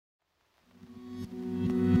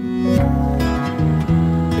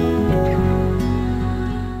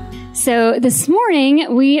So this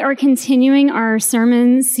morning, we are continuing our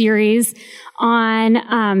sermon series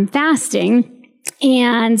on fasting.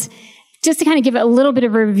 And just to kind of give a little bit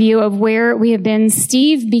of a review of where we have been,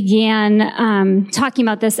 Steve began talking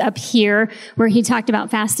about this up here, where he talked about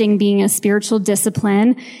fasting being a spiritual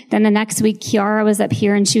discipline. Then the next week, Kiara was up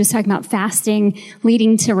here, and she was talking about fasting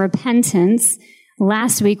leading to repentance.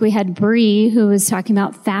 Last week, we had Bree, who was talking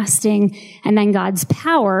about fasting and then God's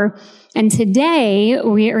power. And today,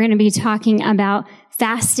 we are going to be talking about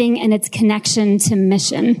fasting and its connection to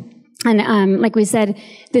mission. And like we said,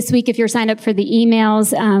 this week, if you're signed up for the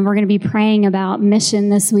emails, we're going to be praying about mission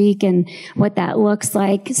this week and what that looks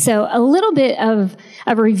like. So a little bit of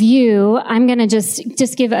a review. I'm going to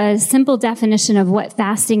just give a simple definition of what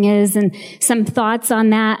fasting is and some thoughts on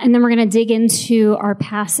that. And then we're going to dig into our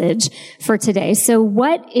passage for today. So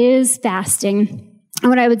what is fasting? And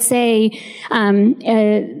what I would say,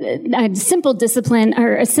 a simple discipline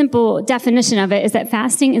or a simple definition of it is that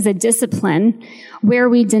fasting is a discipline where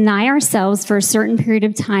we deny ourselves for a certain period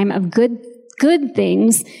of time of good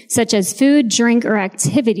things such as food, drink, or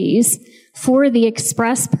activities for the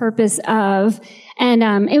express purpose of. And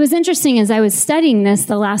it was interesting as I was studying this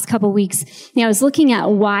the last couple weeks, I was looking at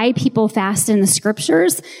why people fast in the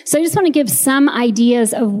scriptures. So I just want to give some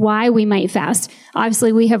ideas of why we might fast.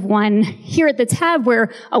 Obviously, we have one here at the tab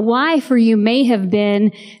where a why for you may have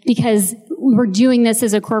been because we're doing this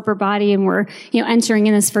as a corporate body and we're, entering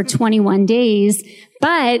in this for 21 days.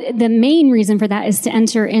 But the main reason for that is to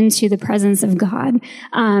enter into the presence of God.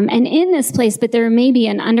 And in this place, but there may be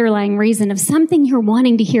an underlying reason of something you're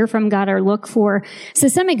wanting to hear from God or look for. So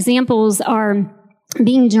some examples are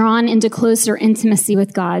being drawn into closer intimacy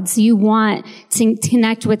with God. So you want to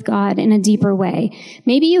connect with God in a deeper way.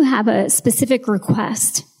 Maybe you have a specific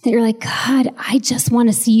request that you're like, God, I just want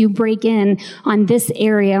to see you break in on this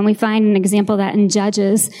area. And we find an example of that in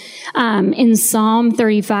Judges. In Psalm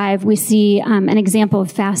 35, we see an example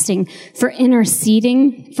of fasting for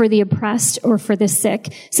interceding for the oppressed or for the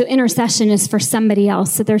sick. So intercession is for somebody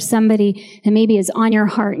else. So there's somebody that maybe is on your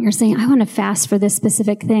heart and you're saying, I want to fast for this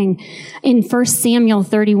specific thing. In 1 Samuel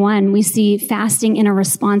 31, we see fasting in a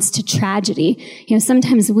response to tragedy.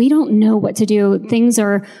 Sometimes we don't know what to do. Things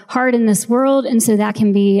are hard in this world, and so that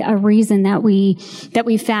can be a reason that we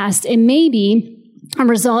fast. It may be a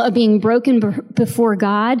result of being broken before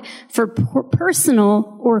God for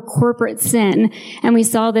personal or corporate sin. And we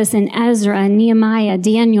saw this in Ezra, Nehemiah,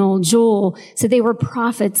 Daniel, Joel. So they were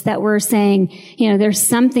prophets that were saying, there's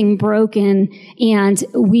something broken and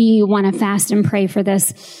we want to fast and pray for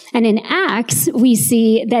this. And in Acts, we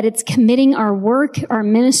see that it's committing our work, our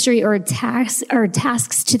ministry, or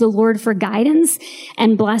tasks to the Lord for guidance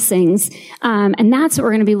and blessings. And that's what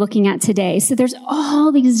we're going to be looking at today. So there's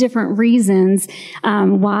all these different reasons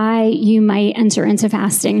why you might enter into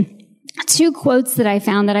fasting. Two quotes that I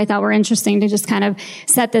found that I thought were interesting to just kind of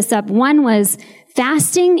set this up. One was,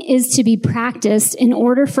 fasting is to be practiced in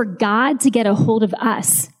order for God to get a hold of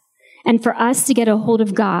us and for us to get a hold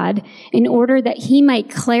of God in order that he might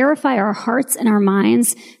clarify our hearts and our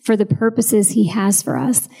minds for the purposes he has for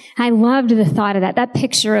us. I loved the thought of that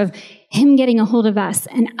picture of him getting a hold of us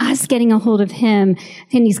and us getting a hold of him.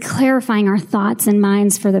 And he's clarifying our thoughts and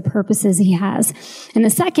minds for the purposes he has. And the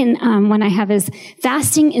second one I have is,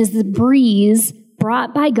 fasting is the breeze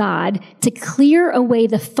brought by God to clear away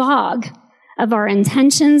the fog of our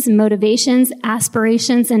intentions, motivations,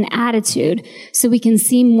 aspirations, and attitude so we can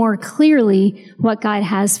see more clearly what God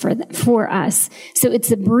has for us. So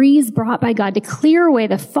it's a breeze brought by God to clear away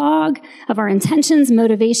the fog of our intentions,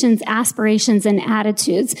 motivations, aspirations, and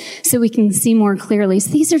attitudes so we can see more clearly.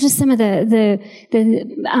 So these are just some of the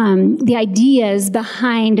ideas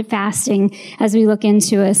behind fasting as we look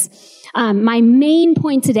into us. My main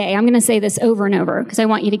point today, I'm going to say this over and over because I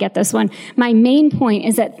want you to get this one. My main point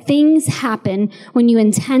is that things happen when you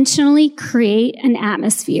intentionally create an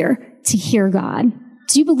atmosphere to hear God.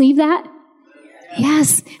 Do you believe that?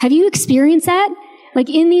 Yes. Have you experienced that? Like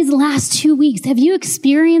in these last 2 weeks, have you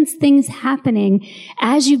experienced things happening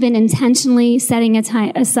as you've been intentionally setting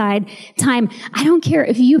aside time? I don't care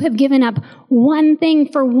if you have given up one thing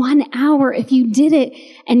for 1 hour. If you did it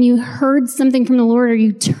and you heard something from the Lord or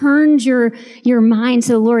you turned your mind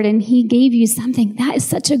to the Lord and he gave you something, that is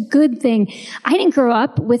such a good thing. I didn't grow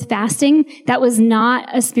up with fasting. That was not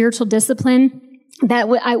a spiritual discipline. that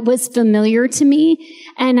was familiar to me.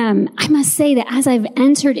 And I must say that as I've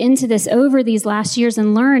entered into this over these last years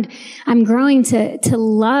and learned, I'm growing to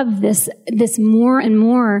love this more and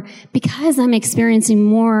more because I'm experiencing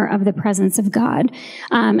more of the presence of God.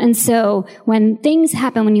 And so when things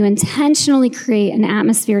happen, when you intentionally create an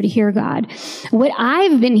atmosphere to hear God, what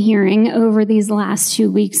I've been hearing over these last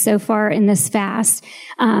 2 weeks so far in this fast,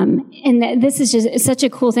 and this is just such a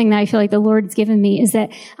cool thing that I feel like the Lord's given me, is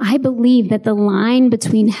that I believe that the line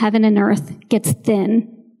between heaven and earth gets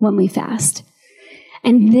thin when we fast.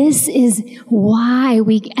 And this is why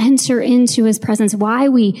we enter into his presence, why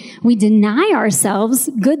we deny ourselves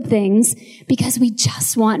good things, because we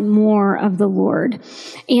just want more of the Lord.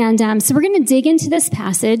 And so we're going to dig into this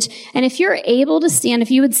passage. And if you're able to stand,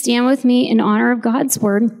 if you would stand with me in honor of God's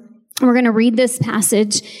word, we're going to read this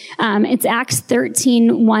passage. It's Acts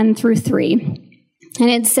 13, 1 through 3. And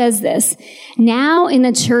it says this: Now in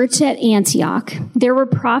the church at Antioch, there were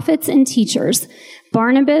prophets and teachers,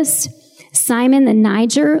 Barnabas, Simon the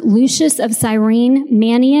Niger, Lucius of Cyrene,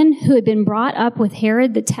 Manaen, who had been brought up with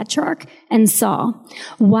Herod the Tetrarch, and Saul.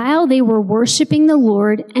 While they were worshiping the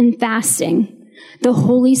Lord and fasting, the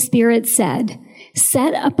Holy Spirit said,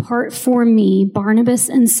 Set apart for me Barnabas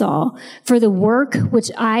and Saul for the work which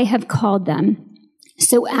I have called them.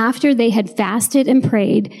 So after they had fasted and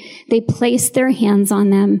prayed, they placed their hands on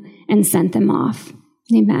them and sent them off.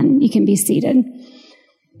 Amen. You can be seated.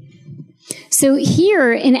 So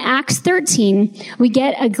here in Acts 13, we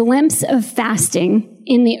get a glimpse of fasting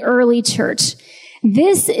in the early church.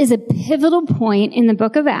 This is a pivotal point in the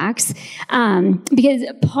book of Acts, because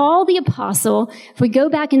Paul the Apostle, if we go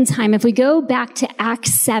back in time, if we go back to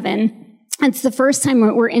Acts 7, it's the first time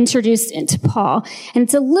we're introduced into Paul. And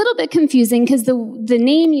it's a little bit confusing because the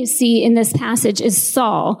name you see in this passage is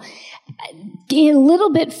Saul. A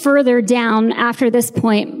little bit further down after this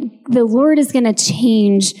point, the Lord is going to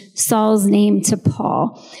change Saul's name to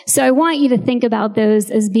Paul. So I want you to think about those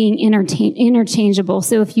as being interchangeable.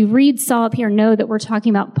 So if you read Saul up here, know that we're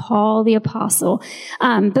talking about Paul the Apostle.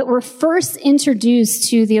 But we're first introduced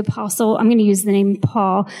to the Apostle. I'm going to use the name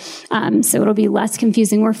Paul, so it'll be less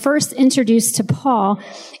confusing. We're first introduced to Paul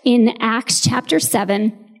in Acts chapter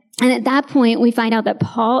 7. And at that point, we find out that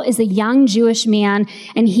Paul is a young Jewish man,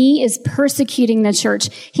 and he is persecuting the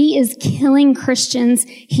church. He is killing Christians.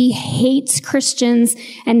 He hates Christians,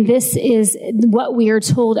 and this is what we are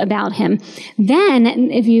told about him. Then,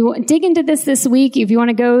 if you dig into this week, if you want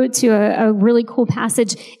to go to a really cool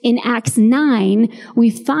passage in Acts 9,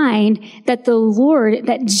 we find that the Lord,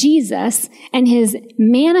 that Jesus and his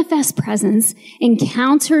manifest presence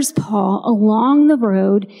encounters Paul along the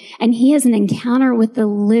road, and he has an encounter with the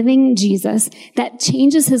living Jesus that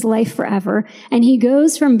changes his life forever. And he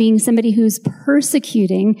goes from being somebody who's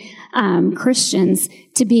persecuting Christians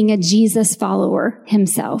to being a Jesus follower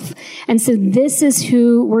himself. And so this is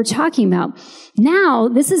who we're talking about. Now,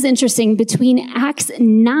 this is interesting. Between Acts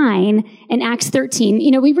 9 and Acts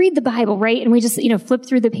 13, we read the Bible, right? And we just, flip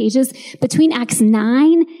through the pages. Between Acts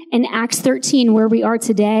 9 and Acts 13, where we are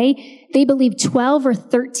today, they believe 12 or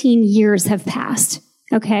 13 years have passed.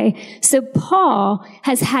 Okay, so Paul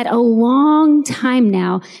has had a long time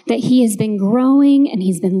now that he has been growing and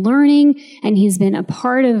he's been learning and he's been a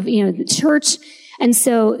part of, the church. And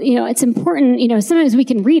so, it's important, sometimes we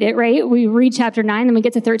can read it, right? We read chapter 9, then we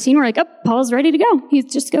get to 13, we're like, oh, Paul's ready to go.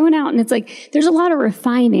 He's just going out. And it's like, there's a lot of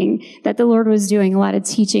refining that the Lord was doing, a lot of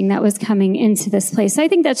teaching that was coming into this place. So I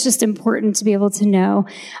think that's just important to be able to know.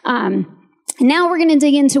 Now we're going to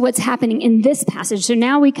dig into what's happening in this passage. So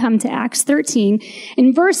now we come to Acts 13.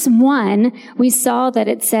 In verse 1, we saw that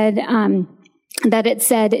it said,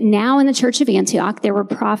 now in the church of Antioch, there were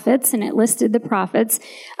prophets, and it listed the prophets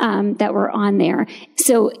that were on there.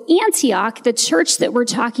 So Antioch, the church that we're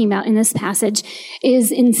talking about in this passage,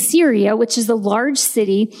 is in Syria, which is a large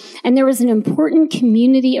city, and there was an important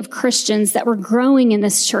community of Christians that were growing in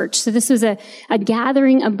this church. So this was a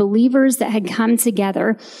gathering of believers that had come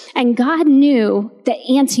together, and God knew that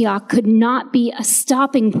Antioch could not be a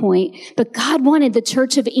stopping point, but God wanted the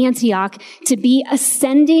church of Antioch to be a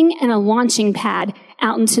sending and a launching pad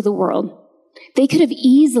out into the world. They could have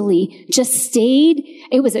easily just stayed.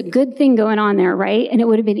 It was a good thing going on there, right? And it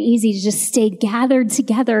would have been easy to just stay gathered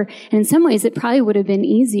together. And in some ways, it probably would have been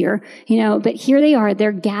easier, but here they are.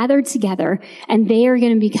 They're gathered together, and they are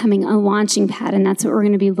going to be becoming a launching pad. And that's what we're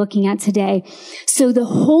going to be looking at today. So the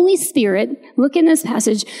Holy Spirit, look in this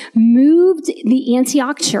passage, moved the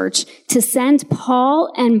Antioch church to send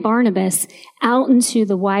Paul and Barnabas out into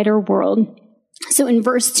the wider world. So in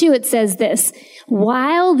verse 2, it says this: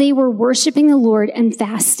 while they were worshiping the Lord and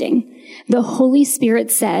fasting, the Holy Spirit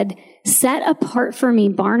said, set apart for me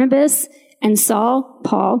Barnabas and Saul,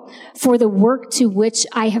 Paul, for the work to which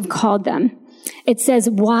I have called them. It says,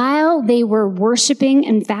 while they were worshiping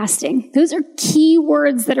and fasting. Those are key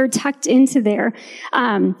words that are tucked into there.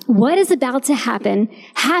 What is about to happen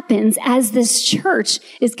happens as this church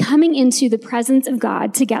is coming into the presence of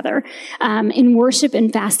God together in worship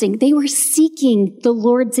and fasting. They were seeking the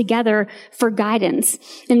Lord together for guidance.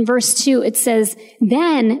 In verse 2, it says,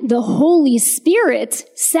 then the Holy Spirit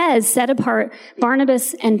says, set apart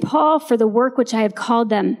Barnabas and Paul for the work which I have called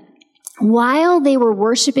them. While they were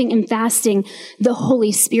worshiping and fasting, the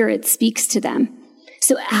Holy Spirit speaks to them.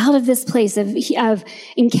 So out of this place of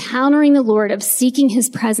encountering the Lord, of seeking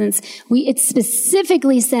his presence, it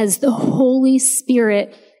specifically says the Holy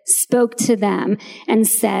Spirit spoke to them and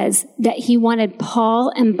says that he wanted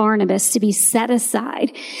Paul and Barnabas to be set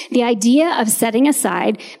aside. The idea of setting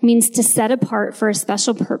aside means to set apart for a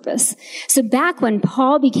special purpose. So back when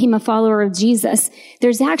Paul became a follower of Jesus,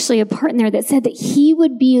 there's actually a part in there that said that he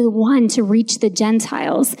would be the one to reach the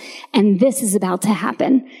Gentiles. And this is about to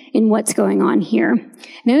happen in what's going on here.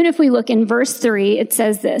 Now, if we look in verse 3, it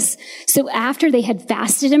says this. So after they had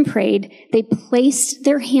fasted and prayed, they placed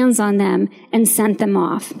their hands on them and sent them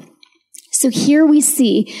off. So here we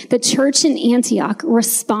see the church in Antioch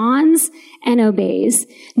responds and obeys.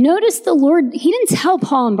 Notice the Lord, he didn't tell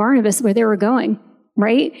Paul and Barnabas where they were going,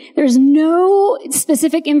 right? There's no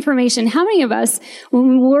specific information. How many of us, when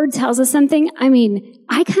the Lord tells us something,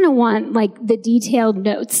 I kind of want like the detailed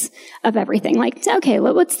notes of everything. Like, okay,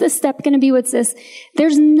 what's this step going to be? What's this?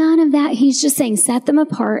 There's none of that. He's just saying, set them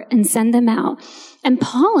apart and send them out. And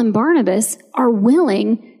Paul and Barnabas are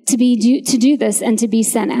willing to do this and to be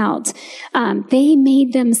sent out. They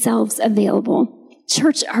made themselves available.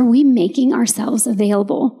 Church, are we making ourselves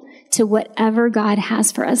available to whatever God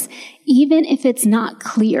has for us? Even if it's not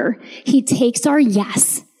clear, he takes our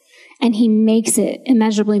yes and he makes it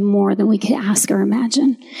immeasurably more than we could ask or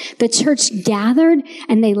imagine. The church gathered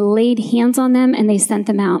and they laid hands on them and they sent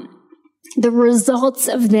them out. The results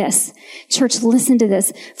of this, church, listen to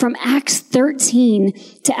this. From Acts 13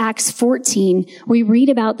 to Acts 14, we read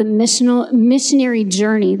about the missionary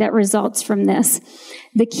journey that results from this.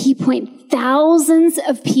 The key point, thousands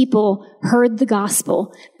of people heard the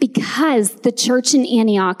gospel because the church in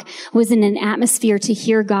Antioch was in an atmosphere to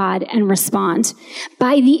hear God and respond.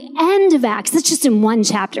 By the end of Acts, that's just in one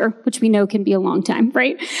chapter, which we know can be a long time,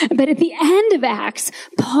 right? But at the end of Acts,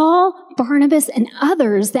 Paul, Barnabas, and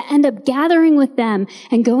others that end up gathering with them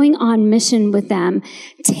and going on mission with them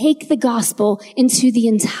take the gospel into the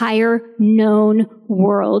entire known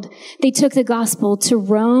world. They took the gospel to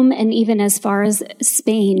Rome and even as far as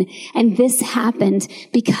Spain. And this happened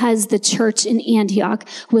because the church in Antioch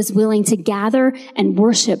was willing to gather and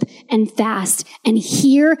worship and fast and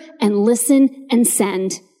hear and listen and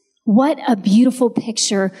send. What a beautiful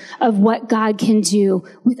picture of what God can do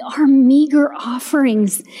with our meager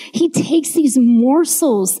offerings. He takes these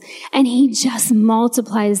morsels and he just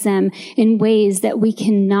multiplies them in ways that we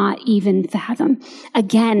cannot even fathom.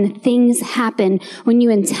 Again, things happen when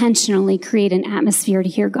you intentionally create an atmosphere to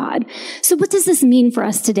hear God. So what does this mean for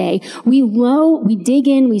us today? We dig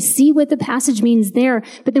in, we see what the passage means there,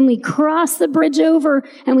 but then we cross the bridge over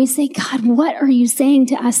and we say, God, what are you saying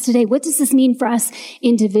to us today? What does this mean for us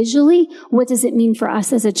individually? What does it mean for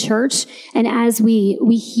us as a church and as we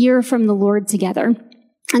hear from the Lord together?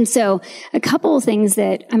 And so a couple of things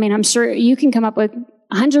that, I'm sure you can come up with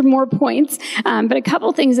 100 more points, but a couple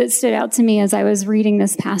of things that stood out to me as I was reading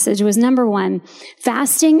this passage was, number one,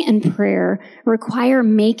 fasting and prayer require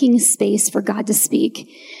making space for God to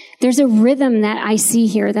speak. There's a rhythm that I see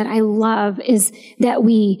here that I love is that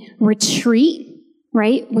we retreat,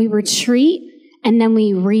 right? We retreat and then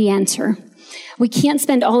we re-enter. We can't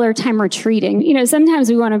spend all our time retreating. Sometimes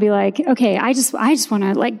we want to be like, okay, I just want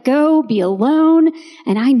to let go, be alone,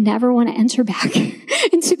 and I never want to enter back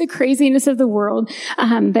into the craziness of the world.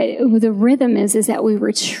 But the rhythm is that we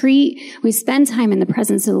retreat, we spend time in the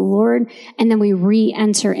presence of the Lord, and then we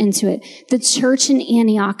re-enter into it. The church in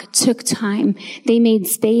Antioch took time. They made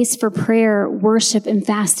space for prayer, worship, and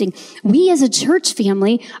fasting. We as a church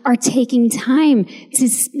family are taking time to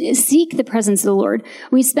seek the presence of the Lord.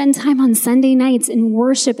 We spend time on Sunday nights in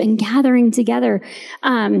worship and gathering together.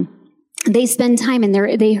 They spend time and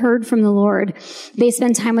they heard from the Lord. They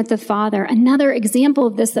spend time with the Father. Another example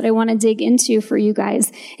of this that I want to dig into for you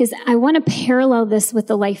guys is I want to parallel this with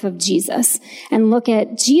the life of Jesus and look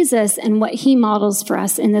at Jesus and what he models for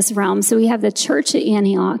us in this realm. So we have the church at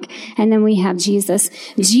Antioch and then we have Jesus.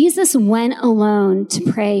 Jesus went alone to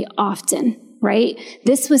pray often, right?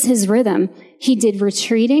 This was his rhythm. He did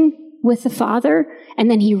retreating with the Father, and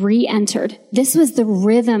then he re-entered. This was the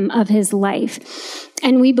rhythm of his life.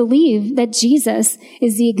 And we believe that Jesus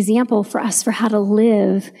is the example for us for how to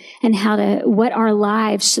live and what our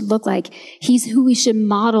lives should look like. He's who we should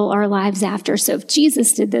model our lives after. So if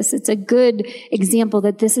Jesus did this, it's a good example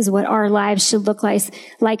that this is what our lives should look like.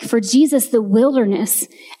 Like for Jesus, the wilderness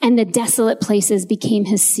and the desolate places became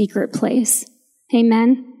his secret place.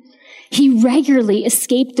 Amen. He regularly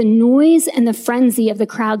escaped the noise and the frenzy of the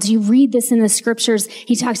crowds. You read this in the scriptures.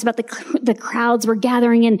 He talks about the crowds were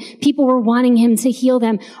gathering and people were wanting him to heal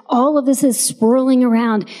them. All of this is swirling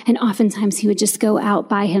around. And oftentimes he would just go out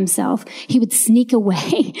by himself. He would sneak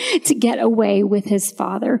away to get away with his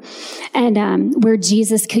Father. And where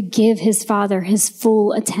Jesus could give his Father his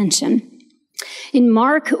full attention. In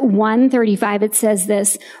Mark 1:35, it says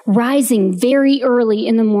this, rising very early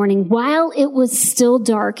in the morning, while it was still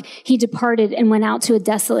dark, he departed and went out to a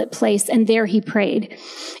desolate place, and there he prayed.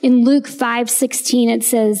 In Luke 5:16, it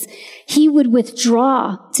says, he would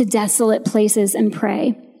withdraw to desolate places and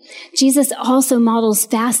pray. Jesus also models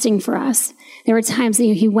fasting for us. There were times that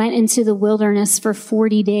he went into the wilderness for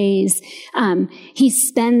 40 days. He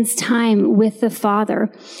spends time with the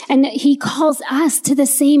Father. And he calls us to the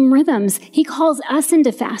same rhythms. He calls us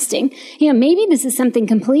into fasting. Maybe this is something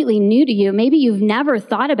completely new to you. Maybe you've never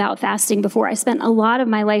thought about fasting before. I spent a lot of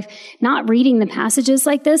my life not reading the passages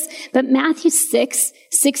like this. But Matthew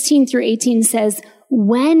 6:16-18 says,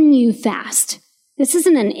 when you fast. This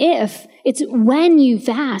isn't an if. It's when you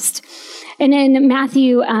fast. And in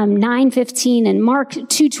Matthew 9:15 and Mark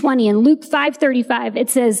 2:20 and Luke 5:35, it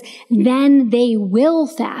says, then they will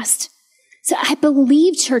fast. So I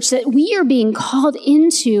believe, church, that we are being called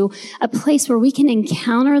into a place where we can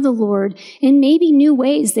encounter the Lord in maybe new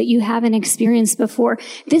ways that you haven't experienced before.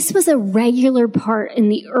 This was a regular part in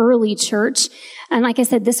the early church. And like I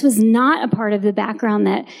said, this was not a part of the background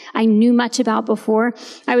that I knew much about before.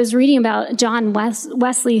 I was reading about John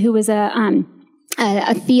Wesley, who was a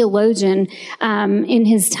theologian in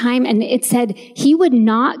his time, and it said he would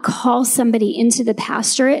not call somebody into the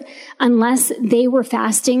pastorate unless they were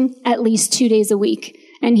fasting at least 2 days a week.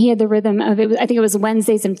 And he had the rhythm of it. I think it was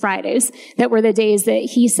Wednesdays and Fridays that were the days that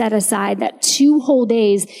he set aside, that 2 whole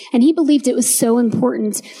days. And he believed it was so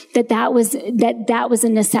important that was a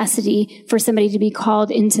necessity for somebody to be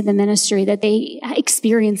called into the ministry, that they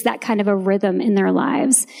experience that kind of a rhythm in their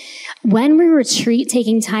lives. When we retreat,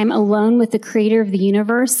 taking time alone with the creator of the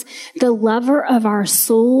universe, the lover of our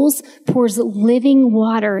souls pours living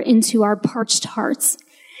water into our parched hearts.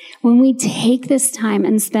 When we take this time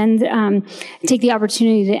and take the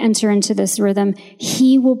opportunity to enter into this rhythm,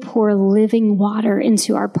 he will pour living water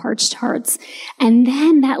into our parched hearts. And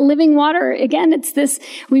then that living water, again, it's this,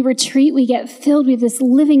 we retreat, we get filled with this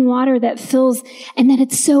living water that fills, and then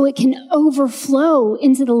it's so it can overflow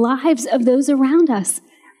into the lives of those around us.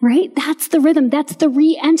 Right? That's the rhythm. That's the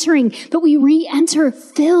re-entering. But we re-enter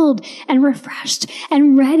filled and refreshed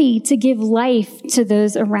and ready to give life to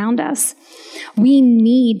those around us. We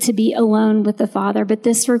need to be alone with the Father, but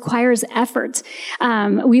this requires effort.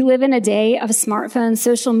 We live in a day of smartphones,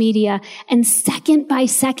 social media, and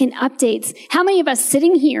second-by-second updates. How many of us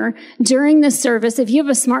sitting here during the service, if you have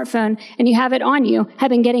a smartphone and you have it on you, have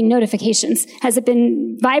been getting notifications? Has it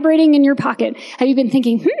been vibrating in your pocket? Have you been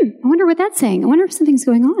thinking, I wonder what that's saying? I wonder if something's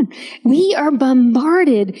going on. We are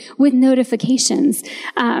bombarded with notifications.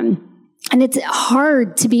 And it's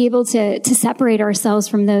hard to be able to separate ourselves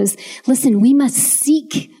from those. Listen, we must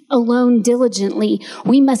seek alone diligently.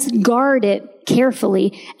 We must guard it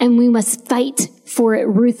carefully, and we must fight for it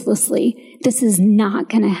ruthlessly. This is not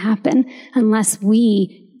going to happen unless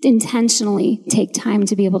we intentionally take time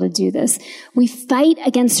to be able to do this. We fight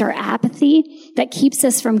against our apathy that keeps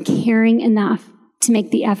us from caring enough to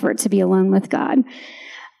make the effort to be alone with God.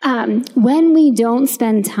 When we don't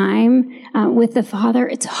spend time with the Father,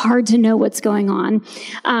 it's hard to know what's going on.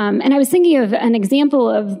 And I was thinking of an example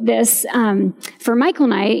of this for Michael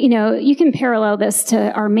and I. You can parallel this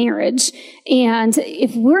to our marriage. And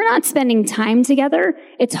if we're not spending time together,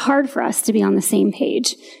 it's hard for us to be on the same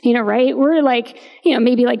page. Right? We're like,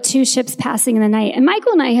 maybe like 2 ships passing in the night. And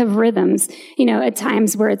Michael and I have rhythms, at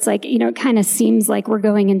times where it's like, it kind of seems like we're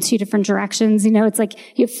going in 2 different directions. It's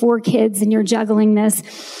like you have 4 kids and you're juggling this.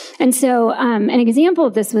 And so, an example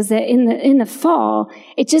of this was that in the fall,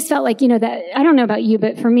 it just felt like, that, I don't know about you,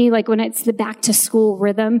 but for me, like when it's the back to school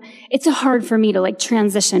rhythm, it's hard for me to like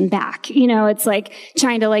transition back. It's like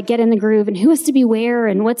trying to like get in the groove and who has to be where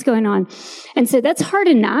and what's going on. And so that's hard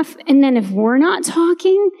enough. And then if we're not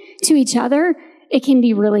talking to each other, it can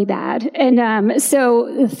be really bad. And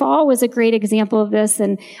so the fall was a great example of this,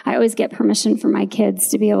 and I always get permission from my kids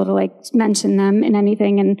to be able to mention them in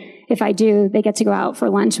anything, and if I do, they get to go out for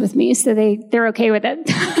lunch with me, so they're okay with it.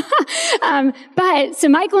 But so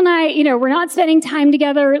Michael and I, we're not spending time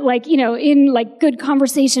together, in good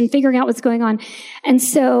conversation, figuring out what's going on. And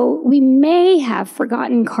so we may have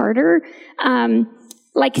forgotten Carter,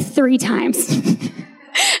 3 times.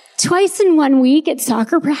 Twice in 1 week at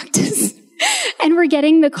soccer practice. And we're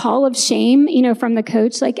getting the call of shame, from the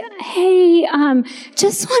coach, hey,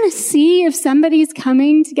 just want to see if somebody's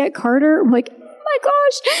coming to get Carter. We're my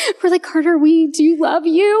gosh. We're Carter, we do love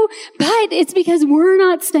you, but it's because we're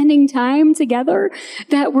not spending time together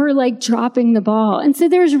that we're dropping the ball. And so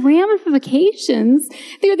there's ramifications.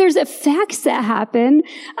 There's effects that happen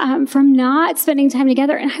from not spending time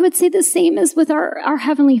together. And I would say the same as with our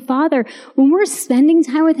Heavenly Father. When we're spending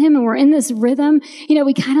time with Him and we're in this rhythm,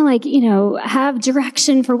 we kind of have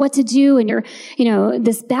direction for what to do. And you're,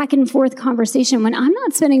 this back and forth conversation. When I'm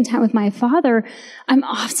not spending time with my Father, I'm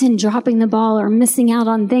often dropping the ball or missing out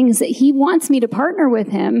on things that He wants me to partner with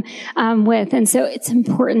Him with. And so it's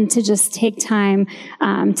important to just take time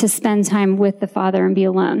to spend time with the Father and be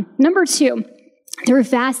alone. Number 2, through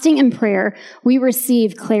fasting and prayer, we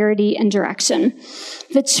receive clarity and direction.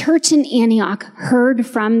 The church in Antioch heard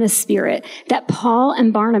from the Spirit that Paul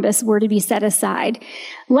and Barnabas were to be set aside.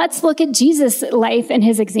 Let's look at Jesus' life and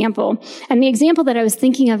His example. And the example that I was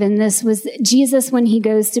thinking of in this was Jesus when He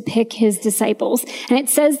goes to pick His disciples. And it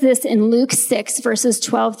says this in Luke 6, verses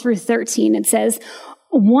 12 through 13. It says,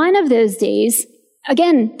 one of those days,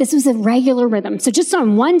 again, this was a regular rhythm. So just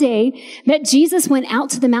on one day that Jesus went out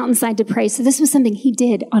to the mountainside to pray. So this was something He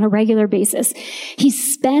did on a regular basis. He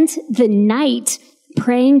spent the night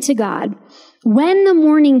praying to God. When the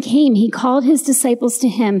morning came, He called His disciples to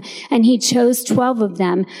Him, and He chose 12 of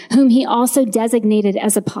them, whom He also designated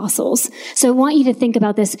as apostles. So I want you to think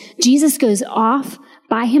about this. Jesus goes off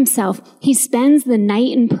by Himself. He spends the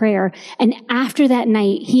night in prayer, and after that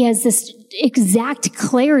night, He has this exact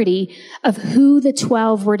clarity of who the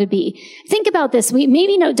 12 were to be. Think about this. We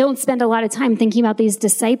maybe don't spend a lot of time thinking about these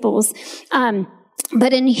disciples,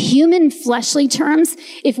 but in human fleshly terms,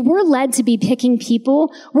 if we're led to be picking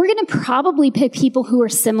people, we're going to probably pick people who are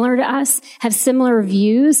similar to us, have similar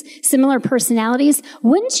views, similar personalities.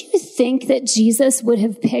 Wouldn't you think that Jesus would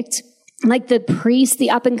have picked the priests,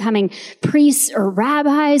 the up-and-coming priests or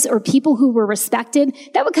rabbis or people who were respected?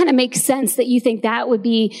 That would kind of make sense that you think that would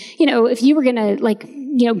be, if you were going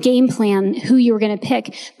to game plan who you were going to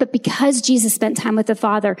pick. But because Jesus spent time with the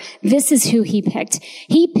Father, this is who He picked.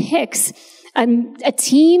 He picks a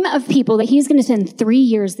team of people that He's going to spend 3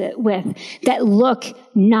 years with that look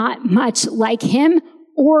not much like Him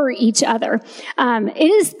or each other.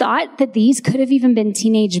 It is thought that these could have even been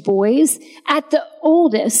teenage boys. At the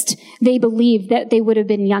oldest, they believe that they would have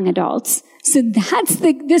been young adults. So that's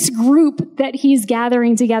this group that He's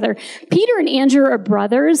gathering together. Peter and Andrew are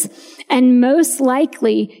brothers, and most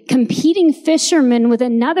likely competing fishermen with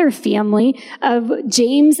another family of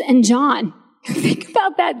James and John. Think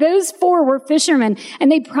about that. Those 4 were fishermen,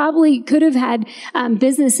 and they probably could have had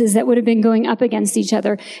businesses that would have been going up against each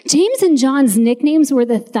other. James and John's nicknames were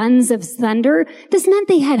the Sons of Thunder. This meant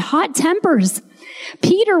they had hot tempers.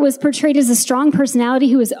 Peter was portrayed as a strong personality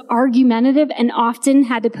who was argumentative and often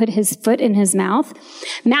had to put his foot in his mouth.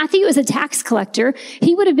 Matthew was a tax collector.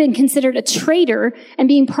 He would have been considered a traitor and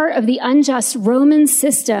being part of the unjust Roman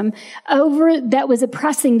system that was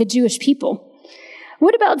oppressing the Jewish people.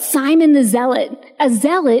 What about Simon the Zealot? A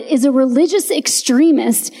zealot is a religious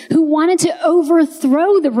extremist who wanted to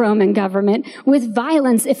overthrow the Roman government with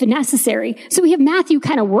violence if necessary. So we have Matthew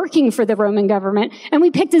kind of working for the Roman government, and we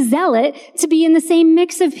picked a zealot to be in the same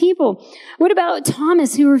mix of people. What about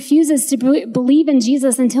Thomas, who refuses to believe in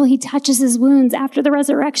Jesus until he touches his wounds after the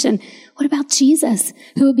resurrection? What about Jesus,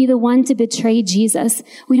 who would be the one to betray Jesus?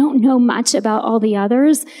 We don't know much about all the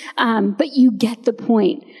others, but you get the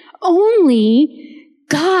point. Only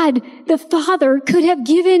God, the Father, could have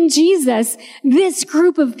given Jesus this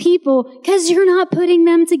group of people because you're not putting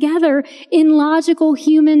them together in logical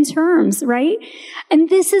human terms, right? And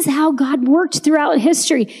this is how God worked throughout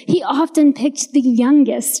history. He often picked the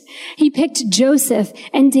youngest. He picked Joseph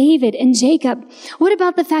and David and Jacob. What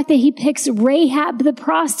about the fact that He picks Rahab the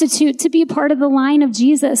prostitute to be a part of the line of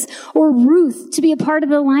Jesus, or Ruth to be a part of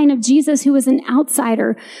the line of Jesus, who was an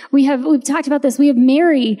outsider? We've talked about this. We have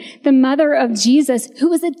Mary, the mother of Jesus, who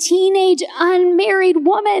was a teenage unmarried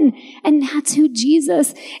woman. And that's who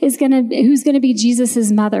Jesus who's going to be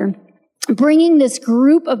Jesus's mother. Bringing this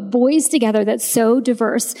group of boys together that's so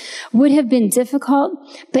diverse would have been difficult,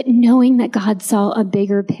 but knowing that God saw a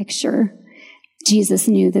bigger picture Jesus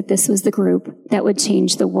knew that this was the group that would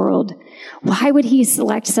change the world. Why would he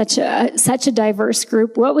select such a diverse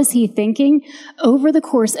group? What was he thinking? Over the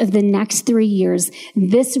course of the next 3 years,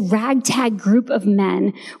 this ragtag group of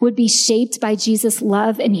men would be shaped by Jesus'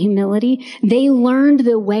 love and humility. They learned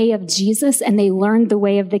the way of Jesus and they learned the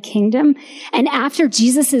way of the kingdom. And after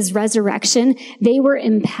Jesus' resurrection, they were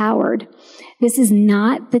empowered. This is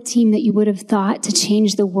not the team that you would have thought to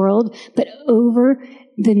change the world, but over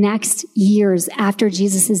the next years after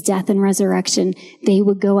Jesus' death and resurrection, they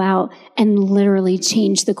would go out and literally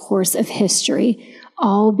change the course of history,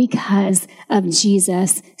 all because of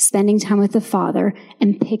Jesus spending time with the Father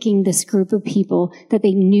and picking this group of people that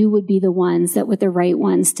they knew would be the ones that were the right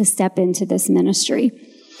ones to step into this ministry.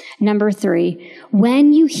 Number 3,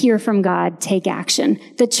 when you hear from God, take action.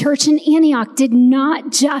 The church in Antioch did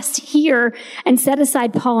not just hear and set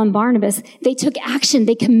aside Paul and Barnabas. They took action.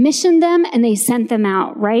 They commissioned them and they sent them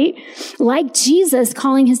out, right? Like Jesus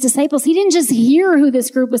calling his disciples, he didn't just hear who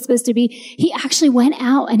this group was supposed to be. He actually went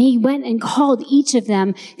out and he went and called each of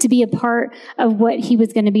them to be a part of what he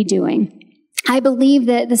was going to be doing. I believe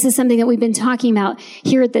that this is something that we've been talking about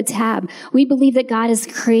here at the Tab. We believe that God is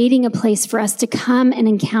creating a place for us to come and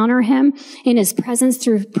encounter him in his presence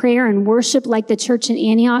through prayer and worship like the church in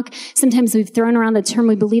Antioch. Sometimes we've thrown around the term,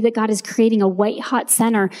 we believe that God is creating a white hot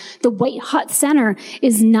center. The white hot center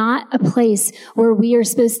is not a place where we are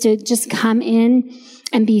supposed to just come in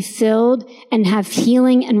and be filled and have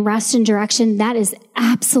healing and rest and direction. That is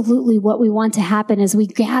absolutely what we want to happen as we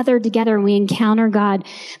gather together and we encounter God.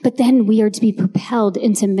 But then we are to be propelled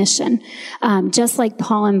into mission, just like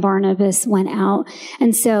Paul and Barnabas went out.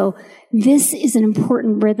 And so this is an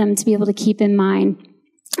important rhythm to be able to keep in mind.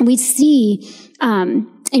 We see,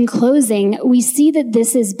 in closing, we see that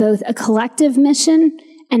this is both a collective mission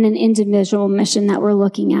and an individual mission that we're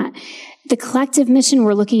looking at. The collective mission,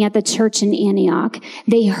 we're looking at the church in Antioch.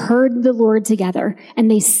 They heard the Lord together and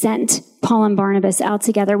they sent Paul and Barnabas out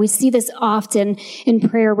together. We see this often in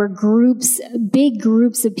prayer where big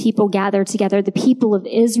groups of people gather together. The people of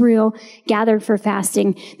Israel gathered for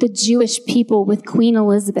fasting. The Jewish people with Queen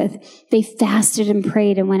Elizabeth, they fasted and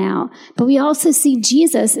prayed and went out. But we also see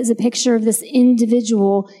Jesus as a picture of this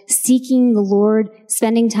individual seeking the Lord,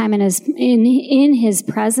 spending time in his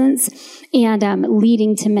presence, and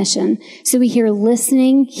leading to mission. So we hear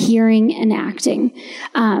listening, hearing, and acting.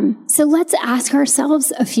 So let's ask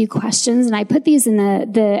ourselves a few questions. And I put these in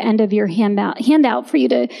the end of your handout for you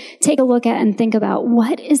to take a look at and think about.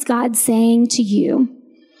 What is God saying to you?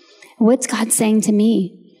 What's God saying to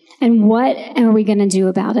me? And what are we going to do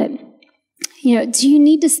about it? Do you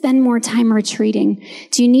need to spend more time retreating?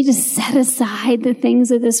 Do you need to set aside the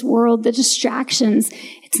things of this world, the distractions?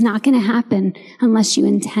 It's not going to happen unless you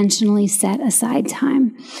intentionally set aside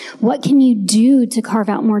time. What can you do to carve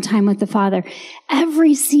out more time with the Father?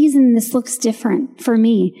 Every season, this looks different for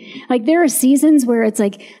me. Like there are seasons where it's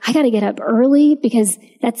like, I got to get up early because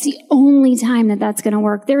that's the only time that's going to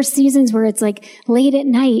work. There are seasons where it's like late at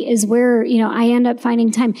night is where, I end up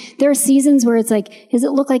finding time. There are seasons where it's like, does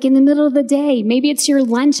it look like in the middle of the day? Maybe it's your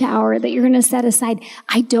lunch hour that you're going to set aside.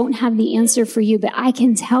 I don't have the answer for you, but I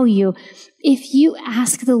can tell you, if you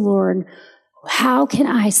ask the Lord, how can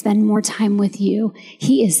I spend more time with you?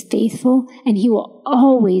 He is faithful and he will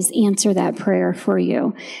always answer that prayer for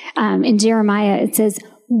you. In Jeremiah, it says,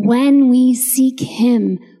 when we seek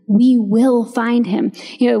him, we will find him.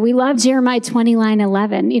 We love Jeremiah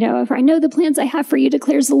 29:11. For I know the plans I have for you,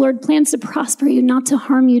 declares the Lord, plans to prosper you, not to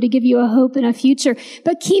harm you, to give you a hope and a future.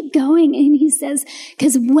 But keep going. And he says,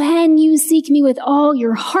 because when you seek me with all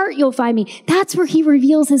your heart, you'll find me. That's where he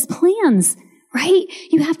reveals his plans, right?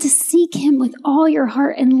 You have to seek him with all your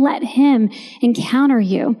heart and let him encounter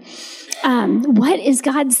you. What is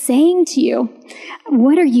God saying to you?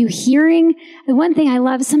 What are you hearing? The one thing I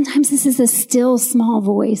love, sometimes this is a still small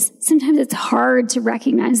voice. Sometimes it's hard to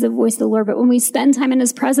recognize the voice of the Lord, but when we spend time in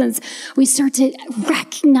his presence, we start to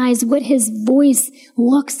recognize what his voice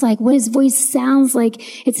looks like, what his voice sounds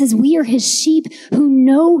like. It says we are his sheep who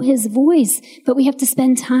know his voice, but we have to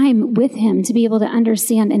spend time with him to be able to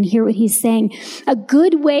understand and hear what he's saying. A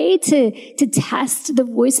good way to test the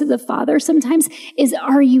voice of the Father sometimes is,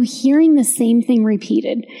 are you hearing the same thing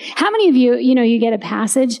repeated? How many of you, you get a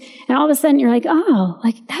passage and all of a sudden you're like, oh,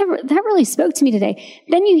 like that really spoke to me today.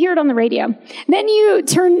 Then you hear it on the radio. Then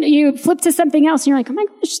you flip to something else and you're like, oh my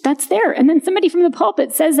gosh, that's there. And then somebody from the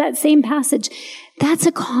pulpit says that same passage. That's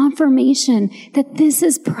a confirmation that this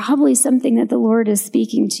is probably something that the Lord is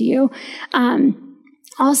speaking to you.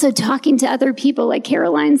 Also talking to other people, like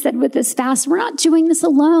Caroline said with this fast, we're not doing this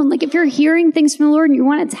alone. Like if you're hearing things from the Lord and you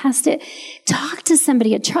want to test it, talk to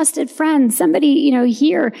somebody, a trusted friend, somebody,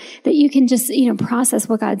 here that you can just, process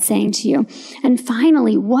what God's saying to you. And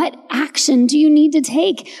finally, what action do you need to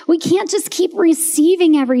take? We can't just keep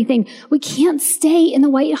receiving everything. We can't stay in the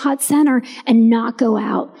white hot center and not go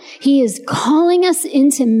out. He is calling us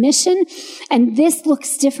into mission, and this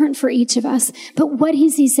looks different for each of us. But what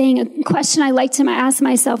is he saying? A question I like to ask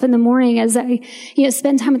myself in the morning as I,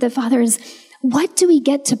 spend time with the Father is, what do we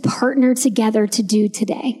get to partner together to do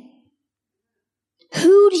today?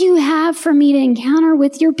 Who do you have for me to encounter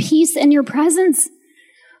with your peace and your presence?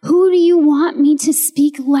 Who do you want me to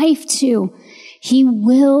speak life to? He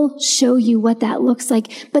will show you what that looks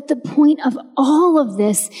like. But the point of all of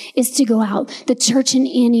this is to go out. The church in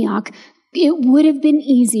Antioch, it would have been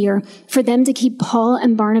easier for them to keep Paul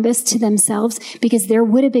and Barnabas to themselves because there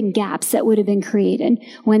would have been gaps that would have been created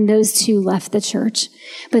when those two left the church.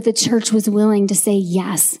 But the church was willing to say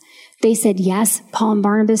yes. They said yes. Paul and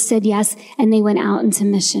Barnabas said yes, and they went out into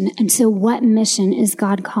mission. And so what mission is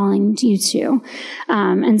God calling you to?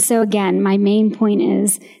 And so again, my main point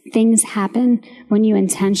is things happen when you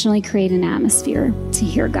intentionally create an atmosphere to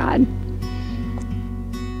hear God.